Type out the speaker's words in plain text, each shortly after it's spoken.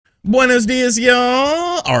Buenos dias,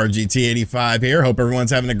 y'all. RGT85 here. Hope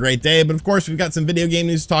everyone's having a great day. But of course, we've got some video game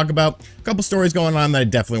news to talk about. A couple stories going on that I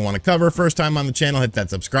definitely want to cover. First time on the channel, hit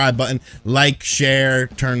that subscribe button, like, share,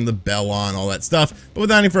 turn the bell on, all that stuff. But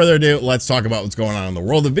without any further ado, let's talk about what's going on in the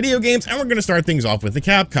world of video games. And we're going to start things off with the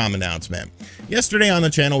Capcom announcement. Yesterday on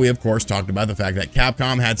the channel, we of course talked about the fact that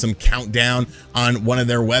Capcom had some countdown on one of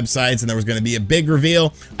their websites and there was going to be a big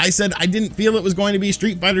reveal. I said I didn't feel it was going to be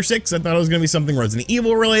Street Fighter 6. I thought it was going to be something Resident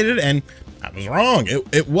Evil related, and I was wrong.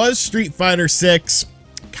 It was Street Fighter 6.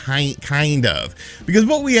 Kind of, because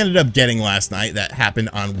what we ended up getting last night that happened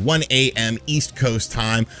on 1 a.m. East Coast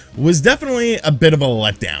time was definitely a bit of a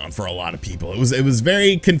letdown for a lot of people. It was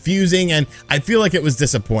very confusing, and I feel like it was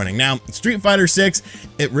disappointing. Now, Street Fighter 6,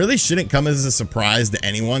 it really shouldn't come as a surprise to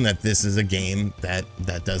anyone that this is a game that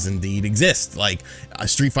does indeed exist. Like,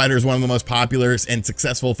 Street Fighter is one of the most popular and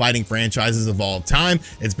successful fighting franchises of all time.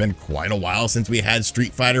 It's been quite a while since we had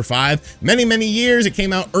Street Fighter 5. Many years. It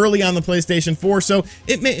came out early on the PlayStation 4, so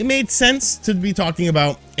it made sense to be talking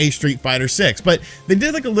about a Street Fighter 6, but they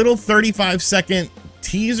did like a little 35-second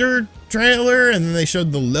teaser trailer and then they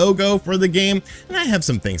showed the logo for the game, and I have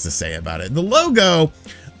some things to say about it. The logo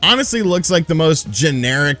honestly looks like the most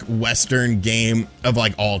generic Western game of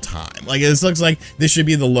like all time. Like, this looks like this should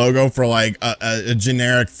be the logo for like a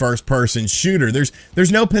generic first-person shooter. There's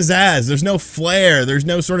no pizzazz, there's no flair, there's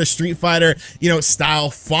no sort of Street Fighter, style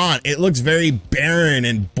font. It looks very barren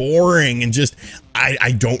and boring and just,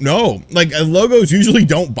 I don't know. Like, logos usually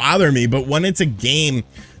don't bother me, but when it's a game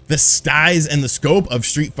the size and the scope of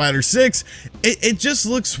Street Fighter 6, it just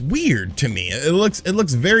looks weird to me. It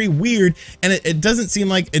looks very weird, and it doesn't seem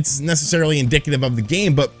like it's necessarily indicative of the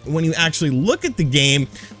game, but when you actually look at the game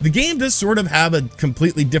does sort of have a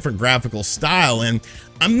completely different graphical style, and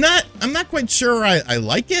I'm not quite sure I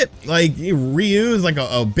like it. Like, Ryu is like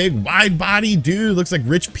a big wide body dude, looks like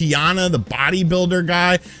Rich Piana, the bodybuilder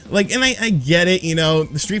guy. Like, and I get it,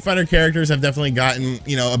 the Street Fighter characters have definitely gotten,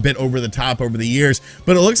 a bit over the top over the years,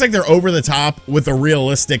 but it looks like they're over the top with a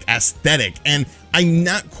realistic aesthetic, and I'm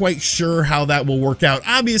not quite sure how that will work out.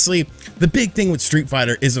 Obviously, the big thing with Street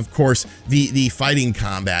Fighter is, of course, the fighting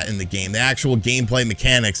combat in the game, the actual gameplay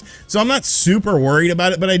mechanics. So I'm not super worried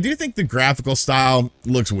about it, but I do think the graphical style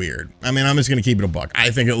looks weird. I mean, I'm just gonna keep it a buck.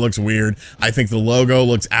 I think it looks weird. I think the logo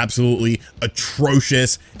looks absolutely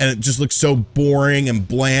atrocious, and it just looks so boring and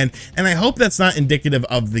bland. And I hope that's not indicative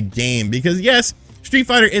of the game, because yes, Street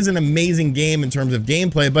Fighter is an amazing game in terms of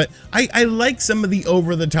gameplay, but I like some of the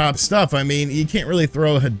over-the-top stuff. I mean, you can't really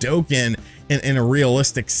throw a Hadouken in a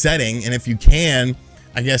realistic setting, and if you can,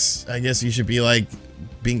 I guess you should be like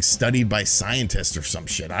being studied by scientists or some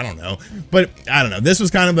shit. I don't know. But I don't know. This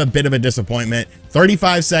was kind of a bit of a disappointment.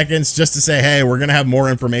 35 seconds just to say, hey, we're going to have more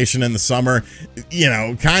information in the summer.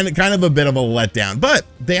 Kind of a bit of a letdown. But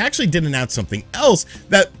they actually did announce something else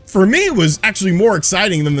that for me was actually more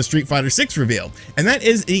exciting than the Street Fighter 6 reveal. And that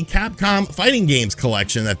is a Capcom Fighting Games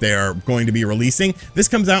collection that they are going to be releasing. This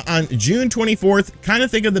comes out on June 24th. Kind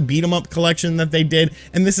of think of the beat 'em up collection that they did.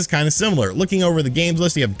 And this is kind of similar. Looking over the games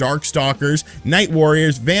list, you have Darkstalkers, Night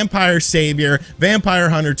Warriors, Vampire Savior, Vampire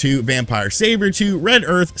Hunter 2, Vampire Savior 2, Red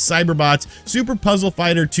Earth, Cyberbots, Super Puzzle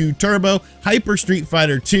Fighter 2 Turbo, Hyper Street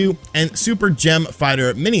Fighter 2, and Super Gem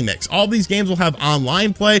Fighter Mini Mix. All these games will have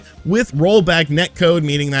online play with rollback netcode,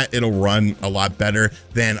 meaning that it'll run a lot better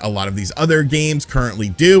than a lot of these other games currently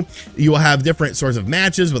do. You will have different sorts of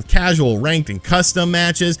matches with casual, ranked, and custom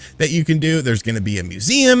matches that you can do. There's going to be a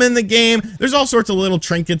museum in the game. There's all sorts of little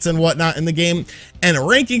trinkets and whatnot in the game, and a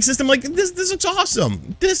ranking system. Like, this looks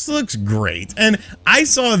awesome. This looks great. And I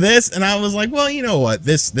saw this and I was like, well, you know what?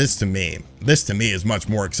 This to me is much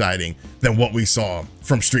more exciting than what we saw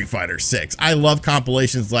from Street Fighter 6. I love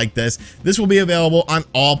compilations like this. This will be available on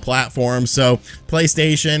all platforms, so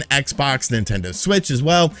PlayStation, Xbox, Nintendo Switch as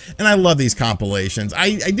well, and I love these compilations.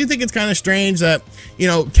 I do think it's kind of strange that,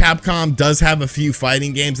 Capcom does have a few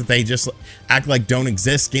fighting games that they just act like don't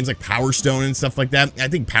exist, games like Power Stone and stuff like that. I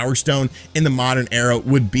think Power Stone in the modern era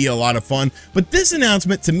would be a lot of fun, but this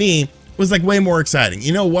announcement to me was like way more exciting.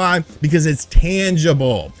 You know why? Because it's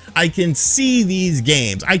tangible. I can see these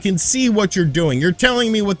games. I can see what you're doing. You're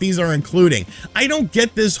telling me what these are including. I don't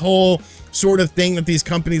get this whole sort of thing that these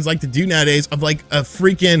companies like to do nowadays of like a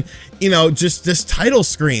freaking, just this title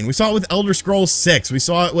screen. We saw it with Elder Scrolls 6. We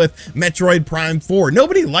saw it with Metroid Prime 4.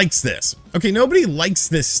 Nobody likes this. Okay, nobody likes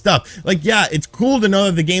this stuff. Like, yeah, it's cool to know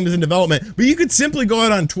that the game is in development, but you could simply go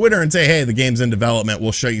out on Twitter and say, hey, the game's in development.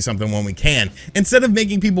 We'll show you something when we can. Instead of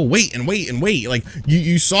making people wait and wait and wait. Like,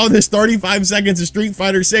 you saw this 35 seconds of Street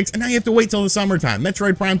Fighter 6, and now you have to wait till the summertime.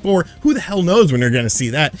 Metroid Prime 4, who the hell knows when you're going to see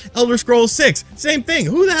that? Elder Scrolls 6, same thing.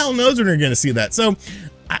 Who the hell knows when you're going to see that? So,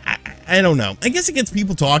 I don't know. I guess it gets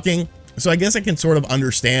people talking. So I guess I can sort of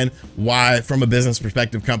understand why, from a business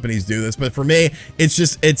perspective, companies do this. But for me, it's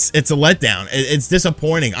just, it's a letdown. It's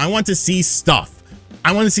disappointing. I want to see stuff.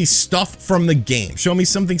 I want to see stuff from the game. Show me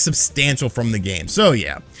something substantial from the game. So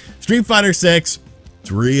yeah, Street Fighter 6,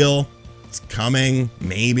 it's real. It's coming.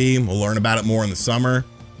 Maybe we'll learn about it more in the summer.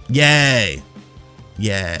 Yay.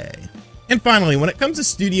 Yay. And finally, when it comes to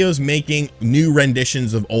studios making new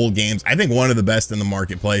renditions of old games, I think one of the best in the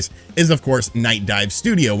marketplace is, of course, Night Dive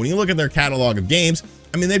Studio. When you look at their catalog of games,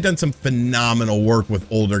 I mean, they've done some phenomenal work with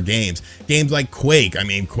older games. Games like Quake. I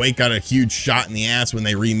mean, Quake got a huge shot in the ass when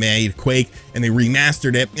they remade Quake and they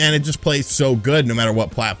remastered it, and it just plays so good no matter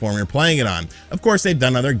what platform you're playing it on. Of course, they've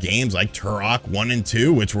done other games like Turok 1 and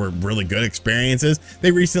 2, which were really good experiences.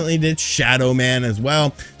 They recently did Shadow Man as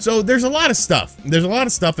well. So there's a lot of stuff. There's a lot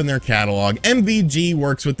of stuff in their catalog. MVG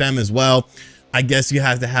works with them as well. I guess you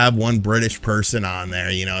have to have one British person on there,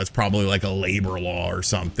 you know, it's probably like a labor law or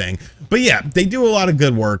something. But yeah, they do a lot of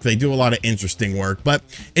good work. They do a lot of interesting work, but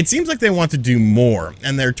it seems like they want to do more,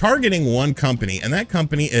 and they're targeting one company, and that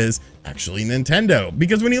company is actually Nintendo.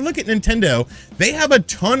 Because when you look at Nintendo, they have a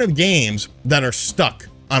ton of games that are stuck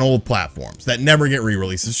on old platforms that never get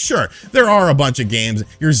re-releases. Sure, there are a bunch of games,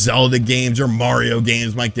 your Zelda games, your Mario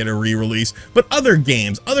games might get a re-release, but other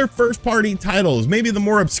games, other first-party titles, maybe the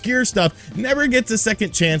more obscure stuff, never gets a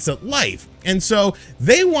second chance at life. And so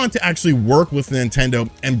they want to actually work with Nintendo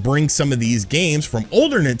and bring some of these games from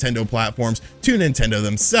older Nintendo platforms to Nintendo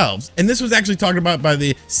themselves. And this was actually talked about by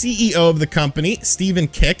the CEO of the company, Stephen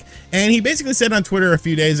Kick, and he basically said on Twitter a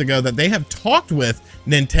few days ago that they have talked with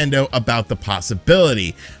Nintendo about the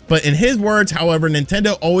possibility. But in his words, however,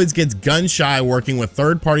 Nintendo always gets gun shy working with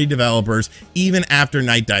third-party developers even after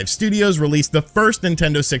Night Dive Studios released the first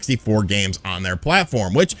Nintendo 64 games on their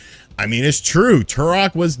platform, which, I mean, it's true.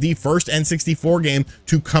 Turok was the first N64 game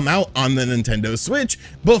to come out on the Nintendo Switch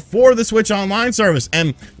before the Switch Online service.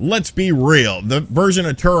 And let's be real, the version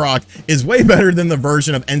of Turok is way better than the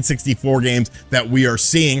version of N64 games that we are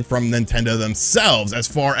seeing from Nintendo themselves, as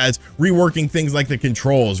far as reworking things like the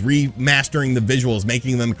controls, remastering the visuals,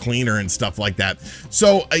 making them cleaner and stuff like that.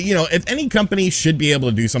 So, you know, if any company should be able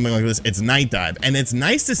to do something like this, it's Night Dive. And it's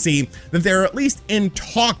nice to see that they're at least in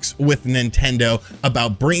talks with Nintendo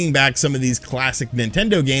about bringing back some of these classic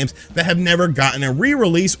Nintendo games that have never gotten a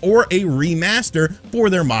re-release or a remaster for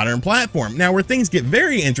their modern platform. Now, where things get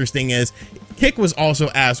very interesting is Kick was also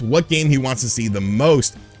asked what game he wants to see the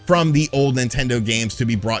most from the old Nintendo games to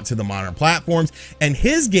be brought to the modern platforms, and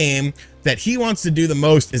his game that he wants to do the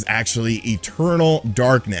most is actually Eternal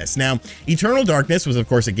Darkness. Now, Eternal Darkness was, of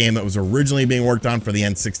course, a game that was originally being worked on for the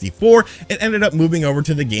N64. It ended up moving over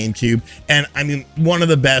to the GameCube, and I mean, one of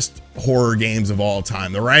the best horror games of all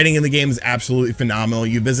time. The writing in the game is absolutely phenomenal.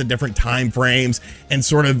 You visit different time frames and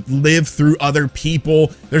sort of live through other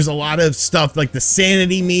people. There's a lot of stuff like the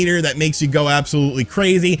sanity meter that makes you go absolutely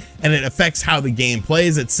crazy, and it affects how the game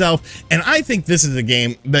plays itself. And I think this is a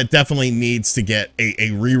game that definitely needs to get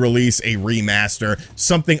a re-release, a remaster,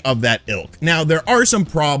 something of that ilk. Now, there are some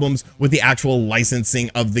problems with the actual licensing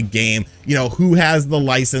of the game. You know, who has the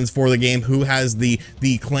license for the game? Who has the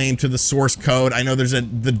claim to the source code? I know there's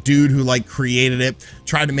the dude who like created it,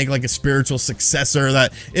 tried to make like a spiritual successor.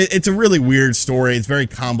 That it's a really weird story. It's very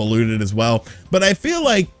convoluted as well. But I feel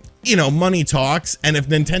like, you know, money talks, and if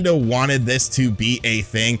Nintendo wanted this to be a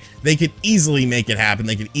thing, they could easily make it happen.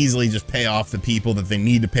 They could easily just pay off the people that they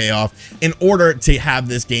need to pay off in order to have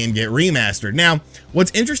this game get remastered. Now,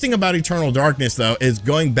 what's interesting about Eternal Darkness, though, is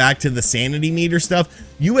going back to the sanity meter stuff,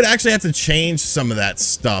 you would actually have to change some of that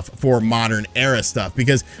stuff for modern era stuff,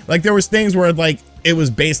 because like there was things where like it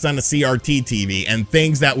was based on a CRT TV, and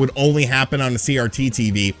things that would only happen on a CRT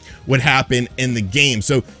TV would happen in the game.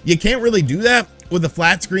 So you can't really do that with a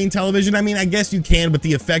flat screen television. I mean, I guess you can, but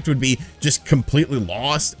the effect would be just completely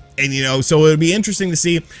lost. And, you know, so it would be interesting to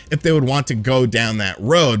see if they would want to go down that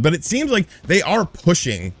road. But it seems like they are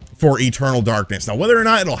pushing for Eternal Darkness. Now, whether or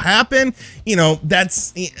not it'll happen, you know,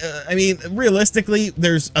 that's, I mean, realistically,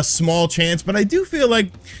 there's a small chance, but I do feel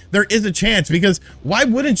like there is a chance, because why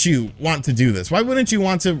wouldn't you want to do this? Why wouldn't you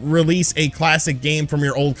want to release a classic game from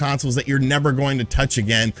your old consoles that you're never going to touch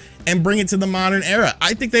again and bring it to the modern era?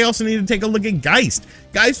 I think they also need to take a look at Geist.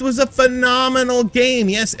 Geist was a phenomenal game.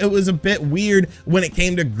 Yes, it was a bit weird when it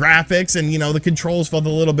came to graphics, and, you know, the controls felt a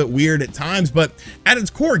little bit weird at times, but at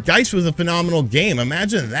its core, Geist was a phenomenal game.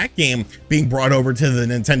 Imagine that game being brought over to the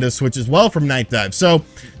Nintendo Switch as well from Night Dive. So,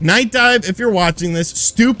 Night Dive, if you're watching this,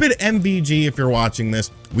 stupid MVG, if you're watching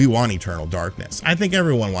this, we want Eternal Darkness. I think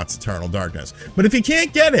everyone wants Eternal Darkness. But if you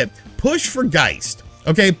can't get it, push for Geist.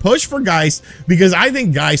 Okay, push for Geist, because I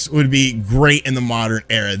think Geist would be great in the modern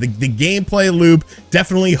era. The gameplay loop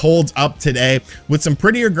definitely holds up today with some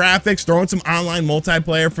prettier graphics, throwing some online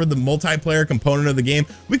multiplayer for the multiplayer component of the game.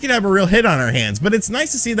 We could have a real hit on our hands, but it's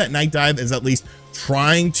nice to see that Night Dive is at least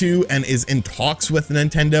trying to and is in talks with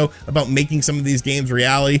Nintendo about making some of these games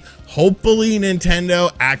reality. Hopefully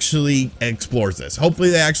Nintendo actually explores this. Hopefully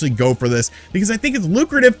they actually go for this, because I think it's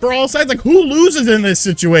lucrative for all sides. Like, who loses in this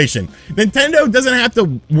situation? Nintendo doesn't have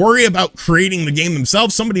to worry about creating the game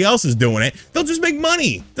themselves. Somebody else is doing it. They'll just make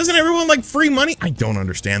money. Doesn't everyone like free money? I don't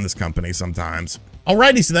understand this company sometimes.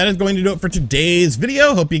 Alrighty, so that is going to do it for today's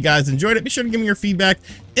video. Hope you guys enjoyed it. Be sure to give me your feedback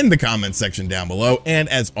in the comments section down below. And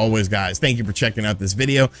as always, guys, thank you for checking out this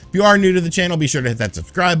video. If you are new to the channel, be sure to hit that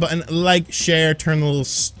subscribe button, like, share, turn the little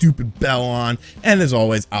stupid bell on. And as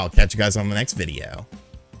always, I'll catch you guys on the next video.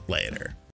 Later.